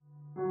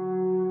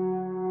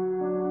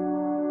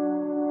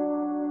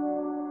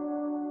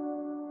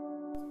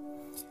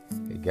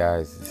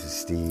Guys, this is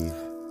Steve.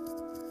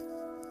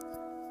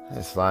 I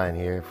was flying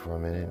here for a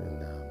minute,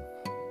 and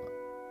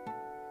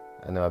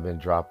I know I've been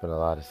dropping a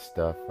lot of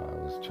stuff. I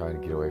was trying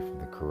to get away from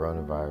the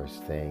coronavirus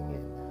thing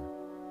and,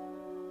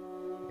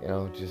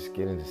 just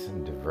get into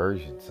some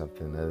diversion,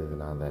 something other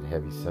than on that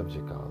heavy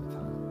subject all the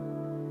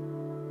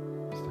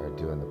time. Started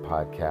doing the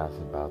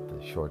podcast about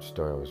the short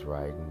story I was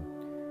writing,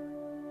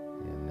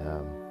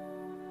 and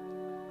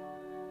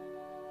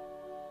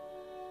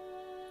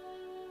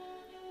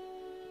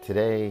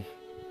today,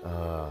 it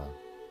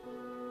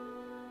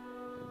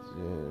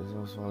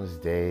was one of those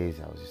days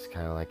I was just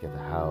kind of like at the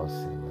house,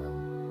 and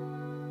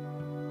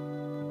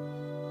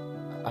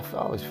I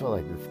always feel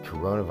like this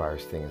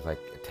coronavirus thing has like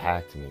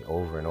attacked me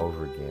over and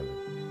over again,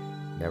 but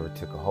never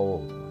took a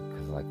hold.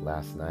 Because like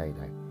last night,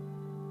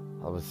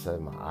 all of a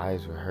sudden my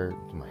eyes were hurting,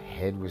 my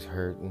head was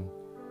hurting.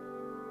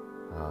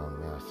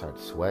 I started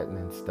sweating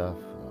and stuff.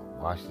 I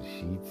washed the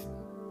sheets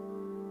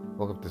and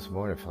woke up this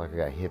morning. I felt like I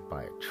got hit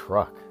by a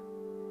truck.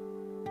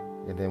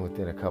 And then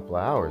within a couple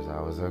of hours,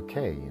 I was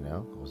okay. I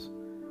was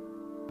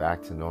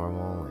back to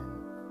normal and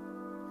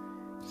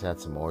just had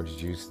some orange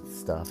juice and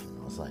stuff. And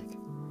I was like,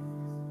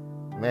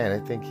 man,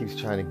 that thing keeps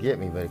trying to get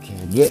me, but it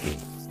can't get me.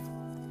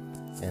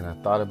 And I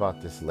thought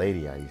about this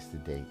lady I used to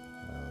date,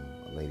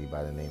 a lady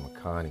by the name of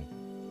Connie.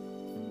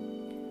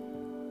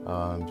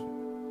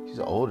 She's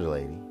an older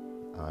lady.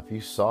 If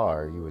you saw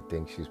her, you would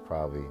think she's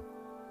probably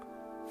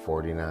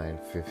 49,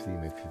 50,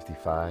 maybe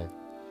 55.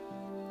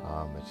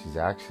 But she's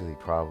actually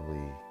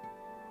probably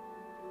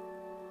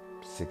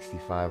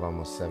 65,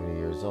 almost 70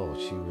 years old.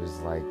 She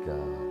was like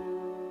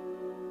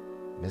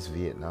Miss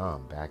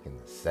Vietnam back in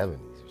the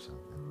 70s or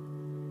something.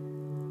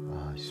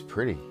 She's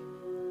pretty.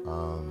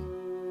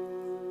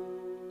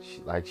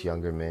 She likes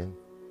younger men,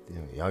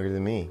 younger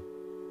than me.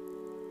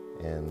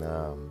 And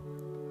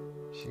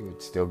she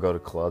would still go to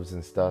clubs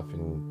and stuff,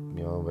 and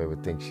they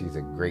would think she's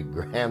a great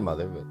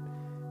grandmother, but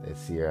they'd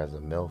see her as a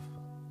MILF.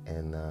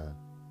 And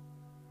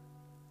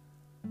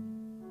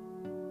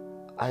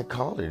I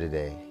called her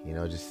today,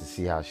 just to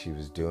see how she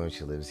was doing.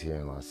 She lives here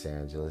in Los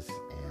Angeles,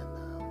 and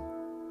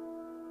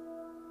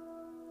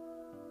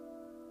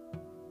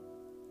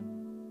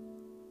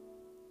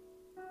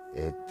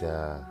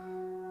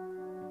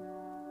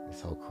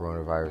this whole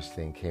coronavirus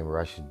thing came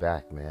rushing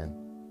back, man.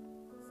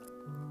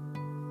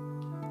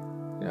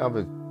 I've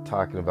been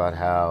talking about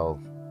how,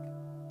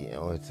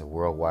 it's a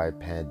worldwide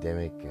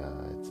pandemic.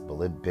 It's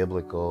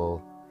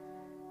biblical.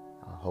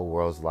 The whole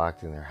world's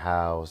locked in their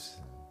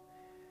house.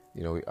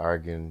 We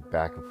arguing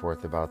back and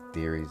forth about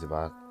theories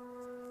about,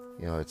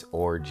 its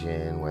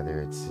origin,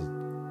 whether it's a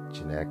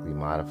genetically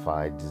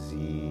modified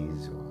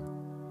disease or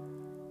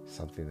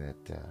something that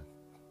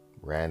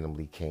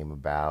randomly came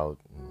about,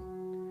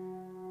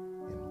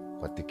 and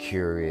what the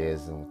cure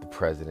is, and what the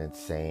president's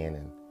saying,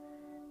 and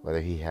whether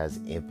he has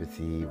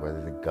empathy,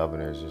 whether the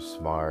governors are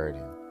smart,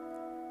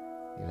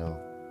 and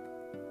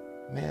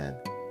man,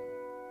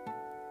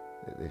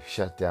 they've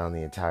shut down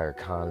the entire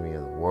economy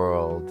of the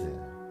world.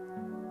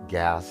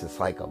 Gas is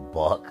like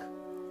 $1,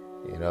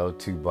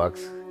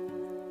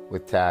 $2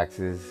 with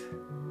taxes,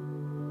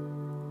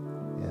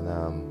 and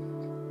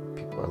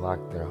people are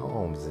locked in their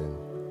homes. And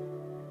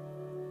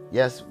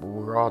yes,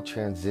 we're all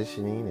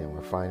transitioning and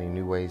we're finding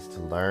new ways to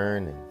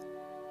learn, and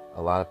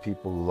a lot of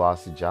people who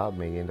lost a job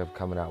may end up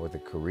coming out with a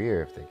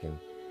career if they can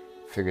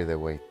figure their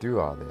way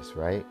through all this,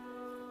 right?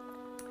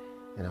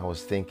 And I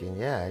was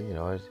thinking,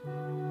 it's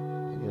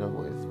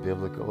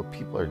biblical.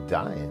 People are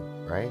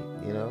dying, right?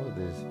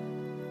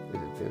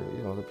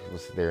 The people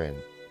sit there in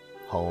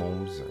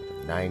homes, or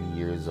they're 90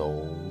 yees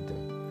old.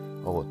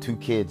 2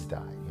 kids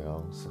died,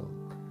 So,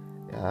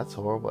 yeah, that's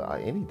horrible.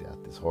 Any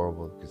death is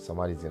horrible because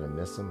somebody's going to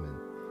miss them, and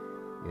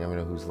you never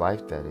know whose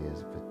life that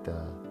is. But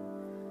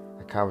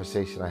a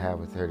conversation I had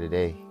with her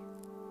today,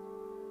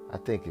 I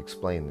think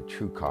explained the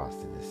true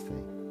cost of this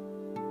thing.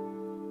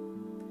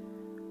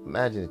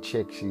 Imagine a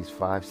chick, she's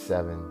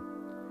 5'7",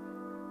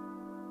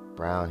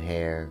 brown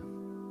hair,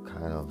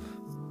 kind of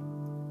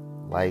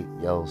light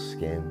yellow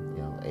skin,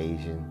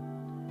 Asian,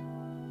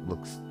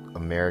 looks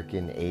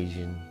American,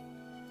 Asian,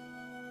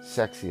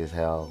 sexy as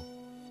hell.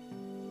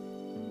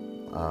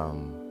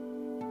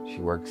 She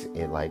works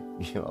in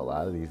a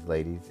lot of these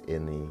ladies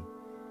in the,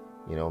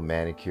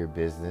 manicure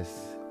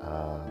business,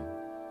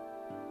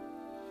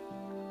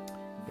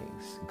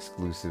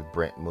 exclusive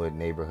Brentwood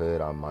neighborhood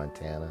on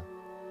Montana.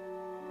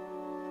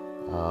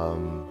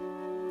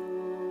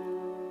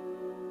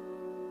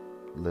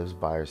 Lives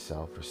by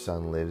herself. Her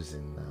son lives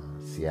in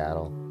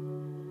Seattle.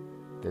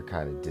 They're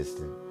kind of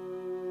distant.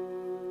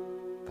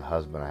 The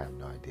husband, I have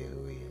no idea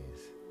who he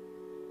is.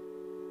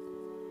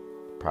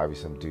 Probably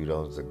some dude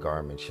owns a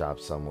garment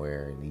shop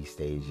somewhere in East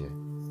Asia.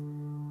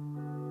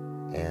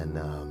 And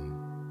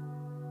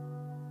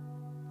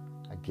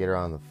I get her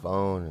on the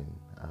phone,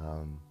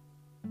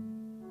 and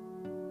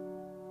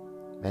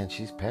man,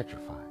 she's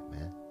petrified,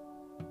 man.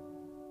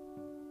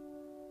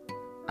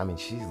 I mean,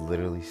 she's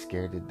literally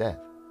scared to death.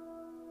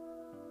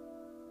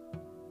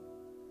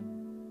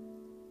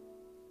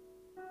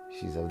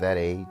 She's of that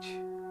age.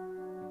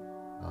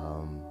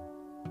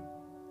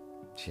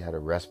 She had a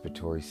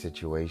respiratory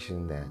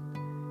situation that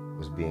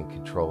was being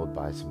controlled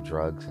by some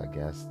drugs, I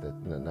guess.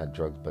 Not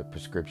drugs, but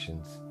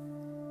prescriptions.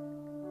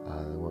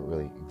 They weren't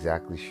really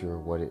exactly sure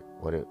what it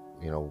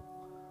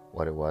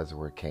was or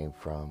where it came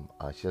from.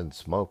 She doesn't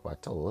smoke, but I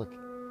told her, look,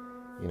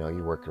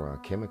 you're working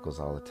around chemicals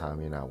all the time.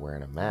 You're not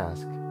wearing a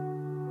mask. I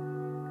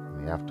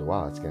mean, after a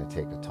while, it's going to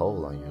take a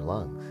toll on your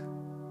lungs.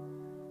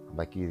 I'm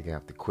like, you're either going to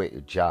have to quit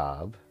your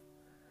job,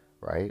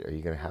 right? Or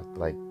you're going to have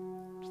to,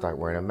 start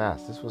wearing a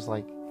mask. This was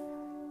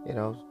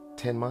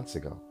 10 months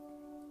ago.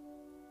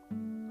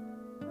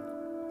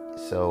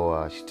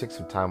 So she took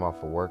some time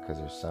off of work because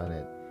her son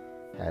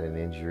had an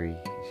injury.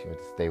 She went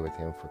to stay with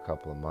him for a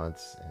couple of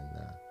months, and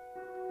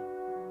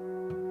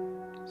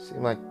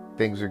seemed like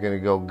things were going to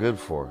go good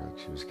for her.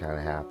 She was kind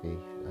of happy,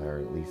 or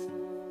at least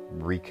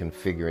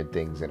reconfiguring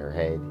things in her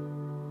head.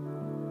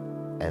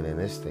 And then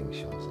this thing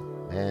shows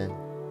up. Man,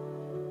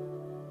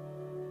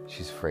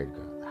 she's afraid to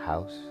go to the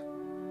house.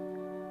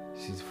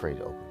 She's afraid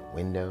to open the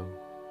window.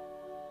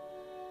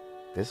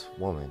 This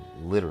woman,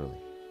 literally,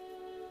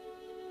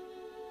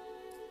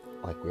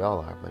 like we all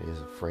are, but is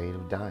afraid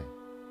of dying.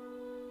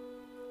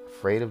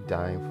 Afraid of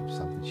dying from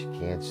something she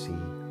can't see,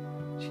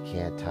 she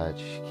can't touch,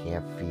 she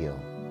can't feel.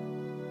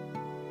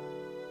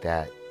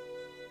 That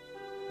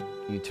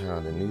you turn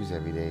on the news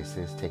every day, it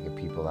says taking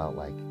people out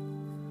like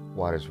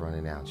water's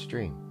running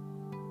downstream.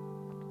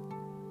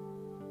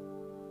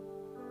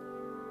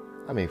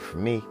 I mean, for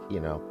me,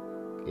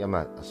 I'm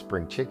not a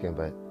spring chicken,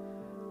 but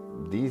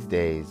these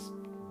days,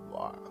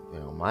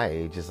 my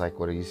age is like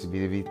what it used to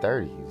be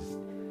 30.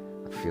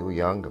 I feel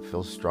young, I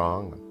feel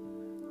strong,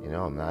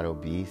 I'm not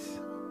obese.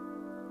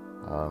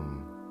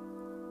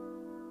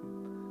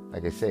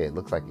 Like I say, it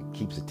looks like it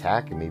keeps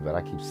attacking me, but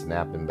I keep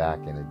snapping back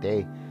in a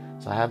day.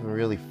 So I haven't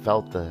really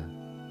felt the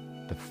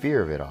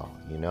fear of it all,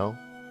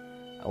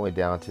 I went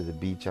down to the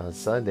beach on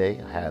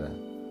Sunday. I had a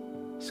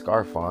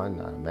scarf on,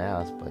 not a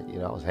mask, but,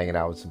 I was hanging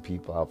out with some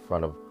people out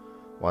front of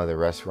one of the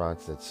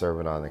restaurants that's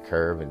serving on the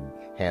curb and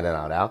handing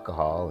out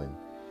alcohol and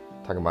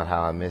talking about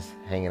how I miss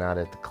hanging out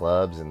at the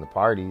clubs and the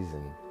parties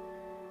and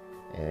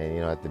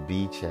at the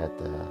beach at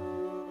the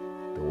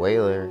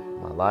Whaler,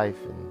 my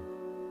life. And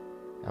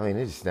I mean,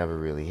 it just never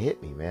really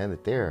hit me, man,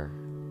 that there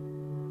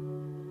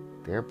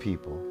are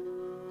people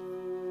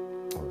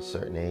of a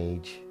certain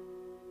age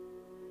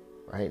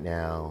right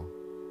now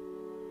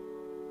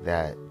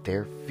that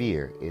their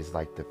fear is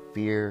like the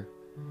fear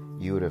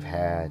you would have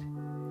had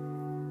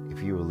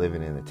if you were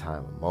living in the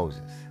time of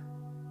Moses.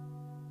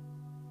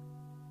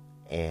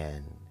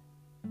 And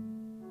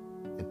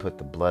they put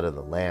the blood of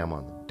the lamb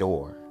on the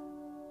door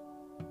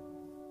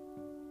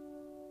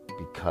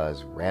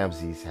because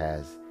Ramses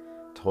has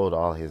told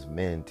all his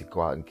men to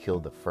go out and kill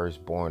the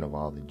firstborn of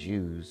all the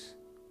Jews.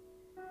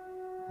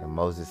 And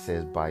Moses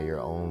says, by your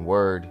own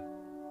word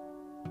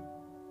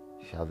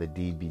shall the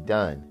deed be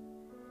done.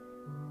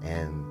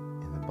 And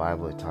in the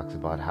Bible it talks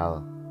about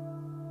how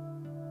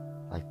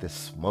like the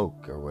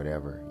smoke or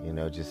whatever,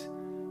 just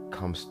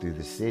comes through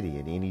the city,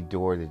 and any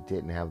door that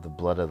didn't have the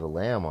blood of the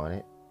lamb on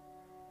it,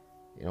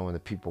 when the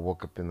people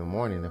woke up in the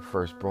morning, the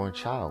firstborn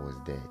child was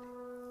dead.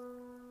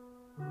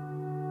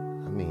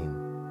 I mean,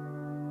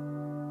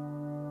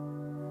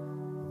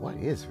 what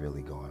is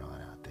really going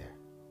on out there?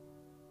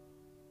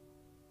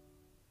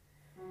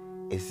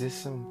 Is this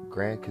some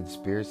grand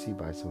conspiracy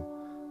by some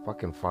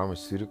fucking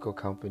pharmaceutical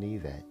company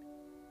that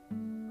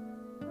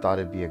thought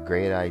it'd be a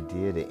great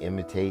idea to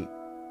imitate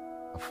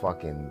a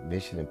fucking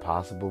Mission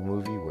Impossible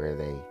movie where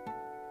they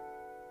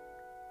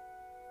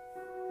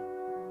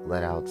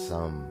let out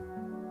some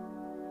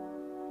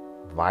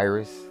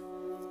virus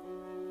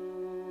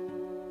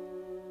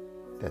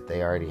that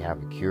they already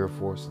have a cure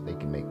for so they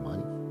can make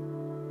money?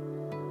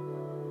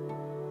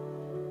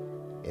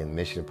 And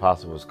Mission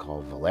Impossible was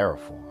called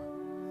Valeriform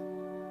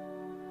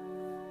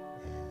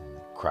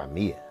and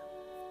Crimea.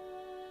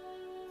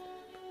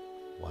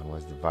 One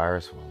was the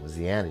virus, one was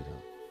the antidote.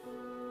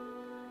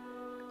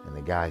 And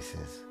the guy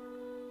says,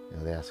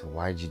 they ask him,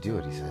 why did you do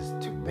it? He says,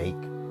 to make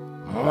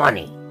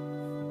money.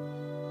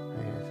 I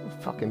mean,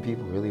 are fucking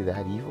people really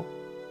that evil?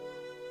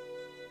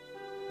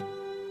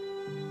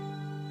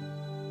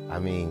 I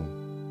mean,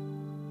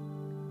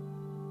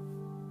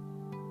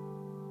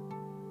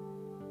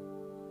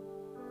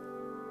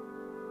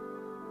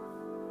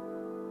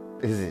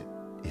 is it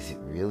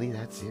really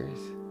that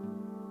serious?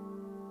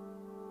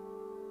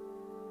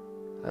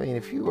 I mean,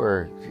 if you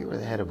were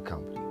the head of a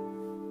company,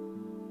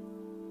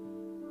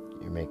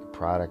 you're making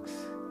products,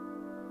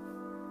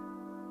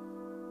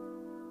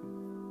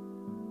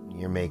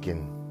 you're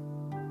making,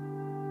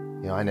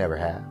 I never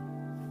have,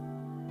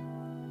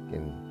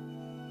 getting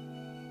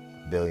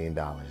 $1 billion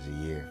a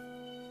year,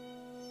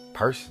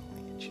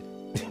 personally and shit,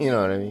 you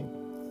know what I mean?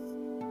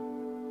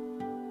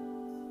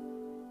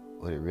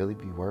 Would it really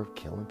be worth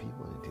killing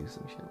people to do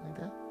some shit like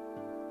that?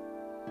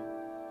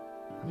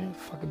 How many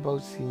fucking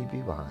boats can you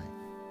be behind?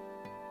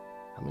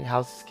 How many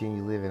houses can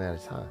you live in at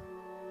a time?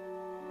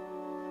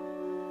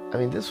 I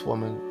mean, this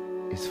woman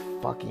is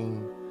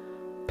fucking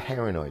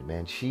paranoid,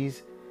 man.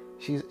 She's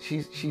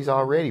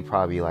already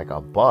probably like a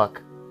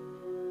buck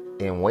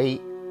in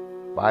weight,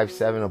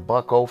 5'7",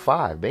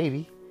 $105,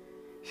 baby.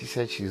 She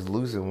said she's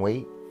losing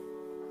weight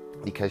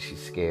because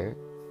she's scared.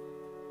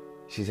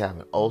 She's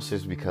having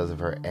ulcers because of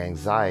her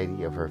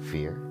anxiety, of her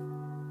fear.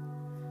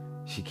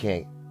 She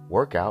can't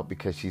work out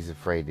because she's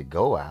afraid to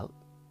go out.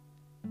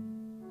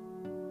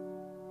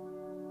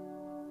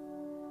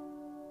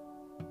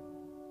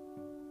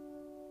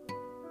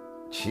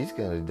 She's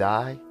going to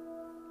die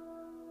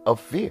of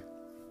fear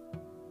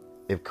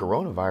if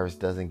coronavirus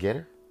doesn't get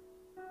her.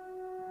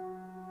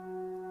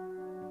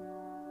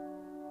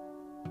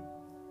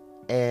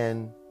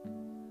 And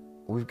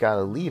we've got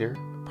a leader,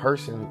 a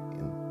person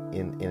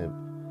in a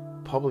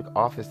public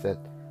office that's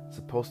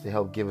supposed to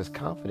help give us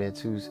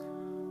confidence, who's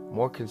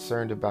more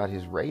concerned about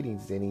his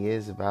ratings than he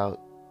is about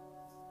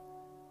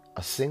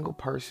a single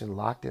person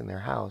locked in their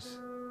house,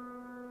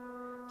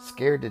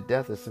 scared to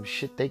death of some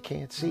shit they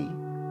can't see,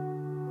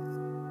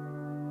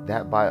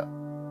 that by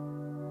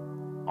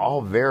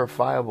all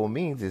verifiable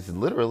means is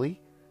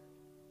literally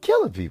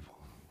killing people.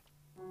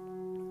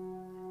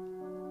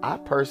 I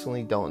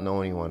personally don't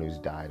know anyone who's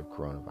died of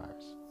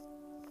coronavirus.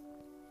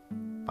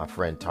 My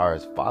friend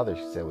Tara's father,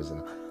 she said, was in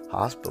the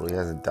hospital. He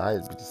hasn't died,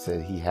 but he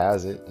said he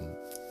has it. And,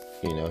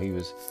 he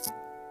was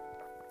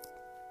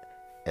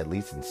at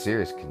least in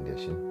serious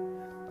condition.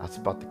 That's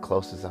about the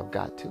closest I've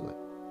got to it.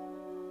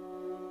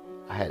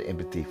 I had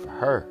empathy for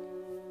her,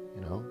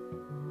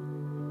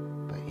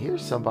 But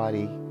here's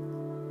somebody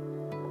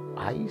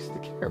I used to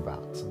care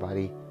about.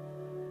 Somebody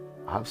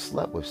I've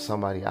slept with.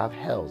 Somebody I've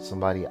held.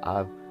 Somebody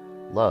I've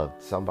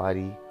loved.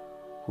 Somebody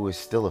who is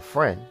still a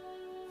friend,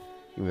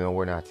 even though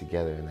we're not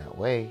together in that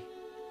way.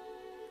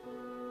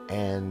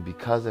 And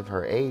because of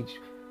her age,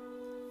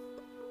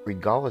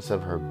 regardless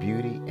of her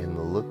beauty and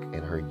the look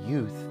and her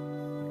youth,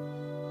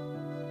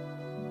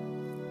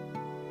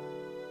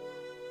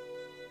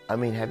 I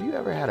mean, have you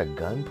ever had a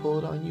gun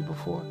pulled on you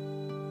before?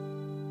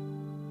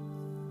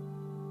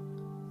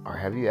 Or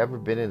have you ever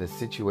been in a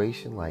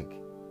situation like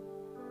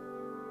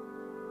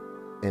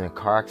in a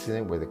car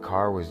accident where the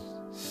car was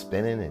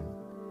spinning and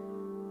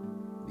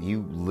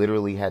you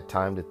literally had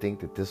time to think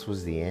that this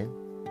was the end?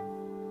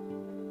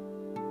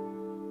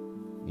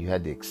 You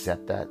had to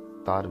accept that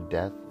thought of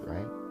death,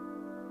 right?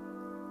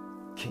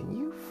 Can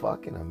you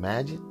fucking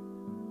imagine?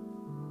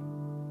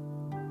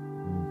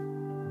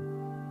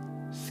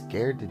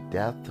 Scared to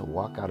death to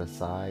walk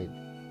outside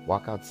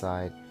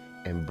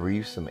and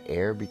breathe some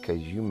air because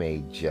you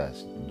may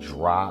just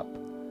drop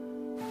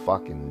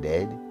fucking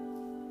dead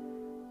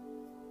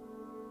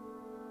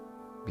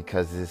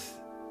because this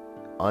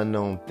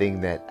unknown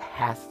thing that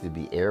has to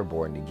be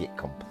airborne to get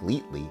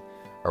completely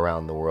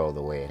around the world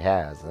the way it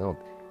has.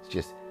 It's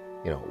just,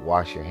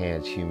 wash your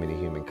hands, human to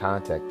human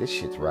contact. This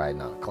shit's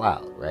riding on a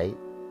cloud, right?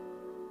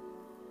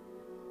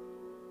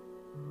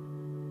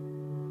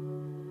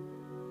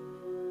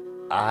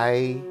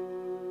 I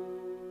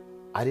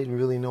didn't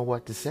really know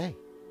what to say.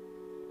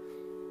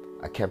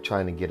 I kept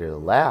trying to get her to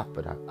laugh,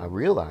 but I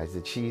realized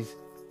that she's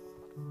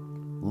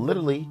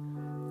literally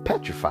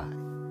petrified.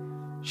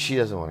 She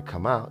doesn't want to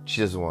come out. She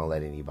doesn't want to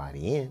let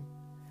anybody in.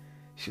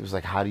 She was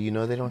like, how do you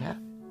know they don't have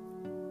it?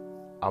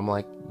 I'm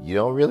like, you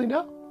don't really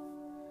know?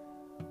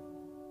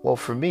 Well,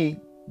 for me,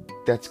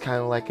 that's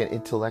kind of like an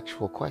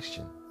intellectual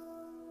question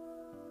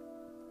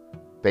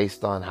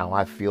based on how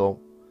I feel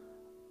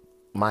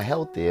my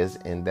health is,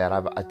 and that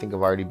I think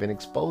I've already been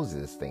exposed to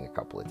this thing a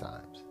couple of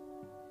times.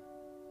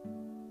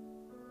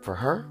 For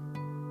her,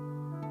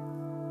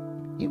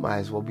 you might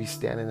as well be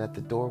standing at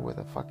the door with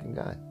a fucking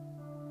gun.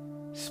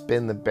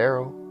 Spin the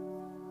barrel,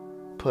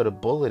 put a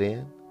bullet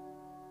in,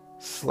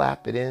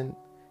 slap it in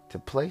to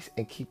place,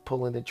 and keep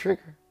pulling the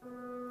trigger.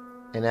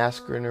 And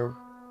asking her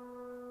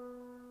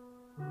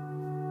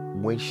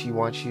when she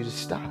wants you to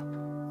stop.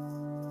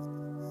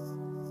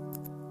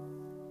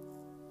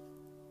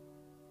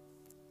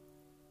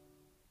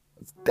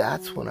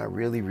 That's when I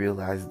really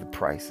realized the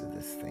price of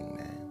this thing,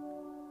 man.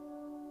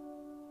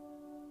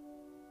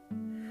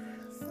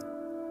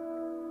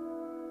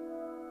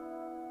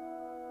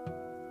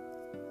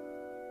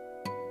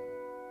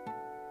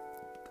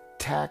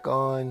 Tack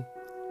on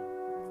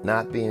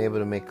not being able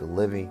to make a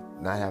living,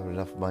 not having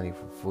enough money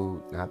for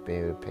food, not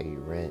being able to pay your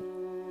rent,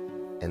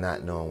 and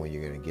not knowing when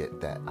you're going to get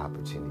that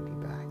opportunity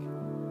back.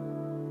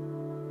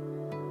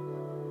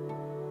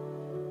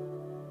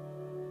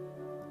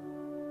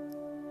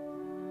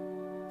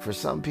 For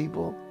some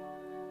people,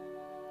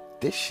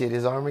 this shit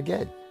is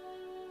Armageddon.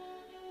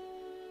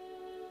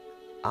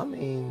 I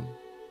mean,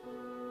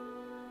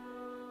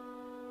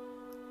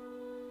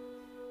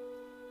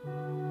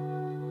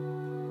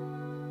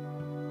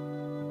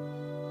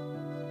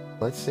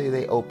 let's say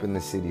they open the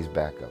cities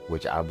back up,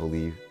 which I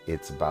believe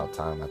it's about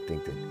time. I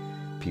think that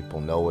people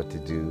know what to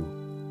do.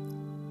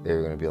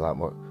 They're going to be a lot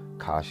more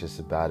cautious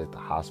about it. The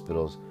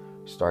hospitals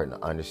are starting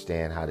to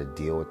understand how to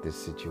deal with this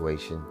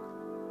situation.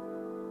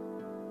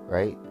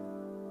 Right?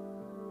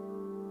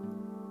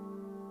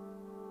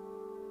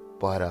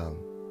 But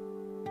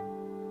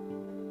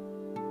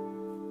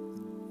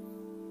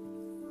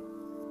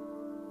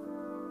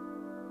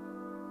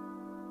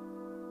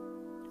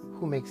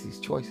who makes these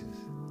choices.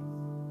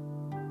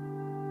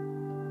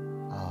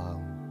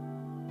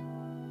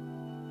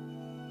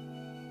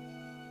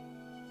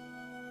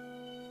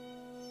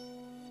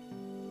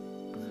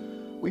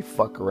 We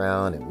fuck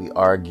around and we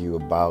argue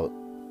about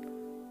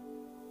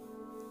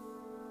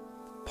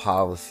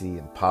policy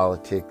and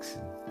politics,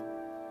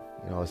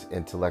 and as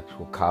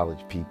intellectual college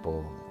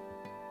people,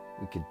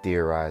 we could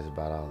theorize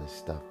about all this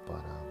stuff,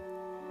 but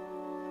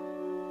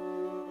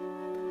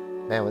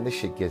man, when this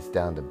shit gets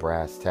down to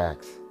brass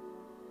tacks,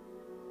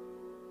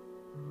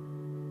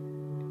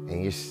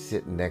 and you're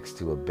sitting next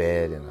to a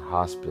bed in a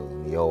hospital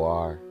in the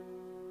OR,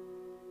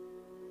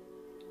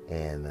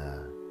 and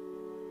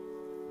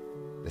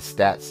the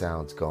stat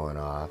sound's going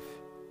off,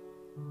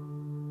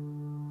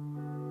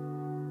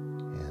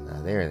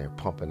 and they're in there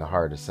pumping the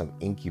heart of some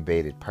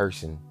incubated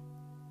person,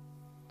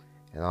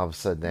 and all of a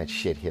sudden that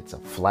shit hits a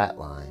flat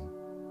line,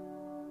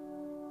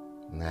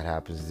 and that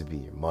happens to be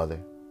your mother,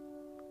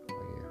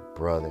 or your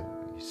brother,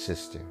 or your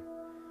sister,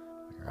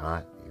 or your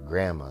aunt, or your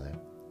grandmother.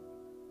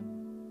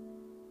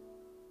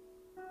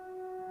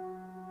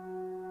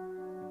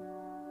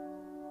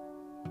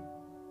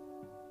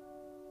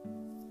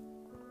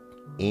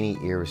 Any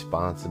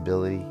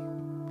irresponsibility,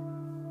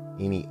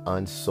 any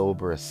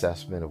unsober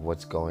assessment of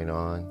what's going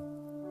on,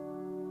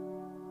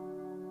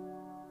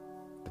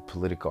 the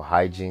political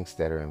hijinks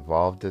that are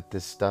involved with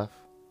this stuff,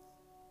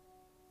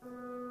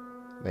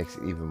 makes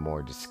it even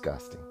more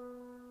disgusting.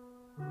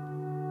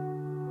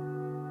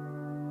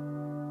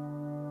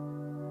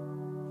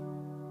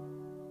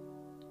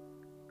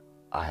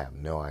 I have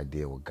no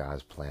idea what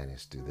God's plan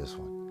is through this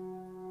one.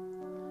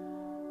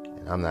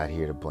 And I'm not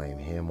here to blame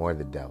him or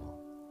the devil.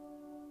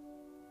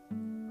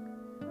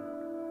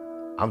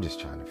 I'm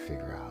just trying to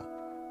figure out,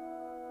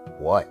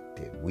 what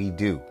did we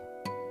do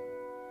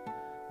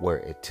where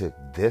it took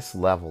this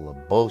level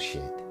of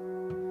bullshit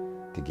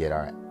to get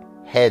our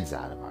heads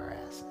out of our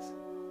asses?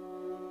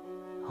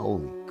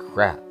 Holy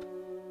crap.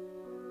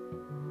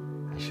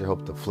 I sure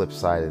hope the flip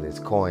side of this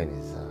coin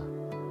is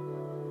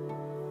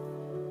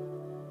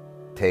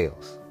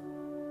tails.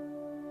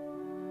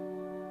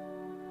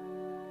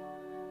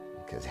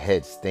 Because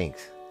head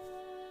stinks.